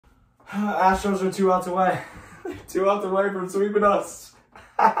Astros are 2 outs away. 2 outs away from sweeping us.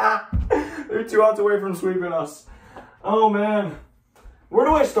 They're 2 outs away from sweeping us. Oh, man. Where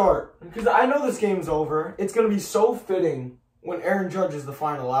do I start? Because I know this game's over. It's going to be so fitting when Aaron Judge is the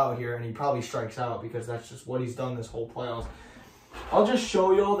final out here, and he probably strikes out because that's just what he's done this whole playoffs. I'll just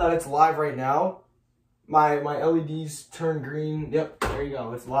show y'all that it's live right now. My LEDs turn green. Yep, there you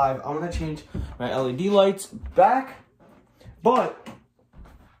go. It's live. I'm going to change my LED lights back. But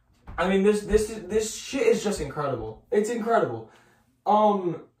I mean, this shit is just incredible. It's incredible.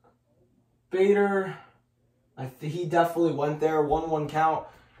 Bader, he definitely went there. 1-1 count.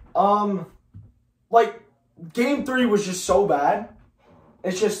 Like, Game 3 was just so bad.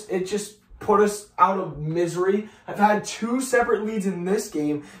 It just put us out of misery. I've had 2 separate leads in this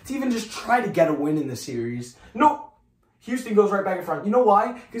game to even just try to get a win in the series. Nope. Houston goes right back in front. You know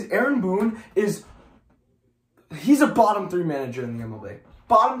why? Because Aaron Boone he's a bottom 3 manager in the MLB.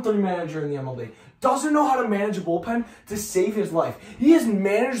 Bottom 3 manager in the MLB. Doesn't know how to manage a bullpen to save his life. He has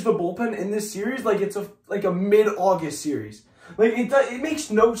managed the bullpen in this series like it's a mid-August series. Like, it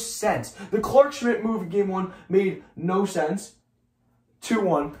makes no sense. The Clark Schmidt move in Game 1 made no sense.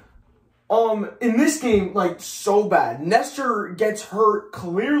 2-1. In this game, like, so bad. Nestor gets hurt,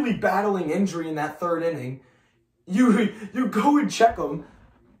 clearly battling injury in that 3rd inning. You go and check him.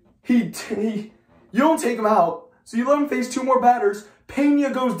 You don't take him out. So you let him face 2 more batters. Pena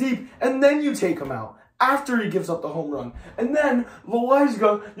goes deep, and then you take him out after he gives up the home run. And then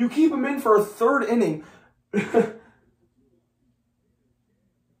Loaiza, you keep him in for a 3rd inning.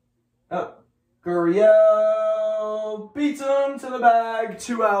 Gurriel beats him to the bag.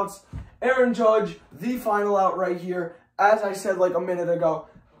 2 outs. Aaron Judge, the final out right here. As I said like a minute ago.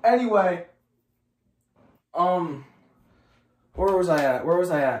 Anyway, where was I at?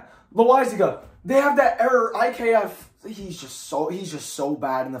 Loaiza, they have that error. IKF, he's just so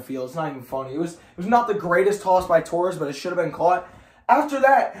bad in the field. It's not even funny. It was not the greatest toss by Torres, but it should have been caught. After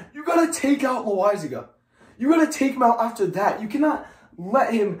that, you gotta take out Loaiza. You gotta take him out after that. You cannot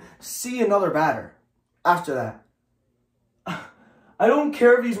let him see another batter after that. I don't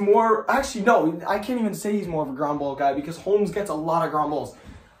care if he's more... Actually, no, I can't even say he's more of a ground ball guy because Holmes gets a lot of ground balls.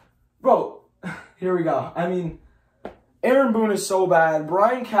 Bro, here we go. I mean, Aaron Boone is so bad.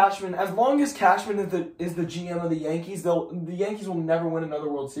 Brian Cashman, as long as Cashman is the GM of the Yankees, the Yankees will never win another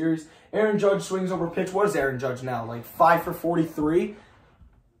World Series. Aaron Judge swings over pitch. What is Aaron Judge now? Like 5 for 43?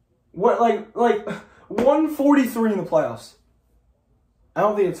 What, like 143 in the playoffs. I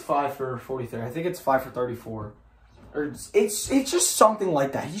don't think it's 5 for 43. I think it's 5 for 34. Or it's just something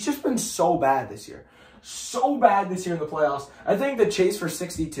like that. He's just been so bad this year. So bad this year in the playoffs. I think the chase for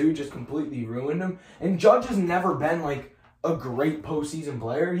 62 just completely ruined him. And Judge has never been like a great postseason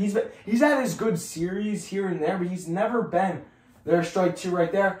player. He's had his good series here and there, but he's never been there. Strike 2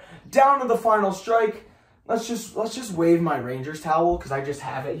 right there. Down to the final strike. Let's just wave my Rangers towel because I just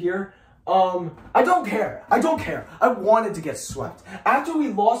have it here. I don't care. I wanted to get swept. After we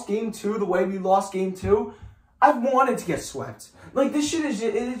lost Game 2 the way we lost Game 2, I wanted to get swept. Like, this shit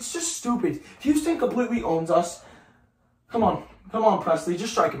it's just stupid. Houston completely owns us. Come on, Presley.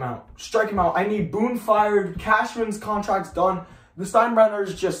 Just strike him out. Strike him out. I need Boone fired. Cashman's contract's done. The Steinbrenners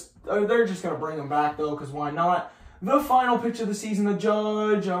they're just going to bring him back, though, because why not? The final pitch of the season, the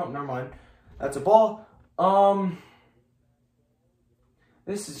Judge. Oh, never mind. That's a ball.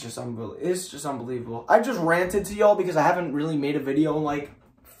 This is just unbelievable. It's just unbelievable. I just ranted to y'all because I haven't really made a video in like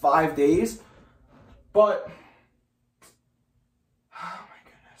 5 days. But, oh my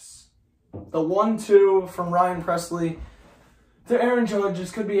goodness. The 1-2 from Ryan Presley to Aaron Judge.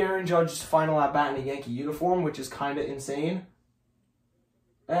 This could be Aaron Judge's final at-bat in a Yankee uniform, which is kind of insane.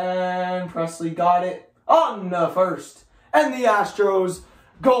 And Presley got it on the first. And the Astros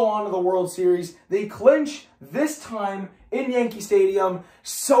go on to the World Series. They clinch this time in Yankee Stadium.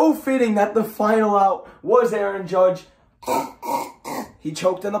 So fitting that the final out was Aaron Judge. He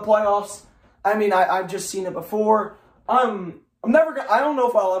choked in the playoffs. I mean, I've just seen it before. I don't know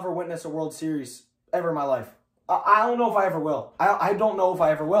if I'll ever witness a World Series ever in my life. I don't know if I ever will. I don't know if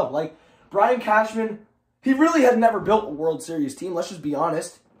I ever will. Like, Brian Cashman, he really had never built a World Series team. Let's just be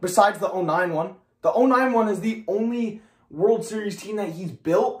honest. Besides the 09 one. The 09 one is the only World Series team that he's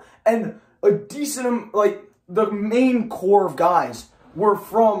built. And a decent, like, the main core of guys were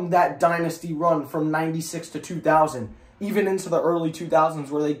from that dynasty run from 96 to 2000. Even into the early 2000s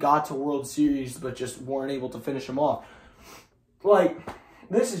where they got to World Series but just weren't able to finish them off. Like,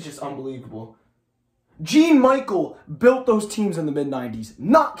 this is just unbelievable. Gene Michael built those teams in the mid-90s,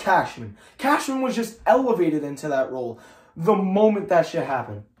 not Cashman. Cashman was just elevated into that role the moment that shit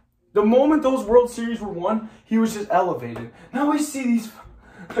happened. The moment those World Series were won, he was just elevated. Now I see these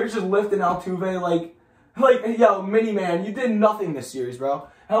They're just lifting Altuve like, yo, mini-man, you did nothing this series, bro.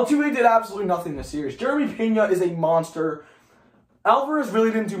 Altuve did absolutely nothing this series. Jeremy Pena is a monster. Alvarez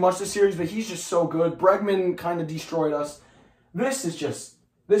really didn't do much this series, but he's just so good. Bregman kind of destroyed us. This is just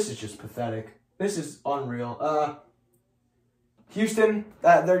pathetic. This is unreal. Houston,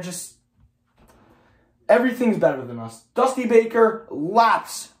 they're just, everything's better than us. Dusty Baker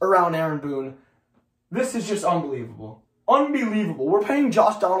laps around Aaron Boone. This is just unbelievable. Unbelievable. We're paying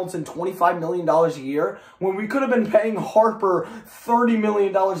Josh Donaldson $25 million a year when we could have been paying Harper $30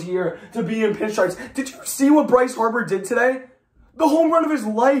 million a year to be in pinstripes. Did you see what Bryce Harper did today? The home run of his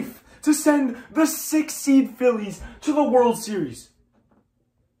life to send the 6th seed Phillies to the World Series.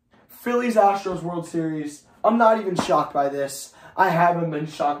 Phillies Astros World Series. I'm not even shocked by this. I haven't been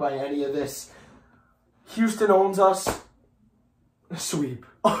shocked by any of this. Houston owns us. A sweep.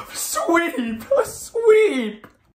 A sweep. A sweep.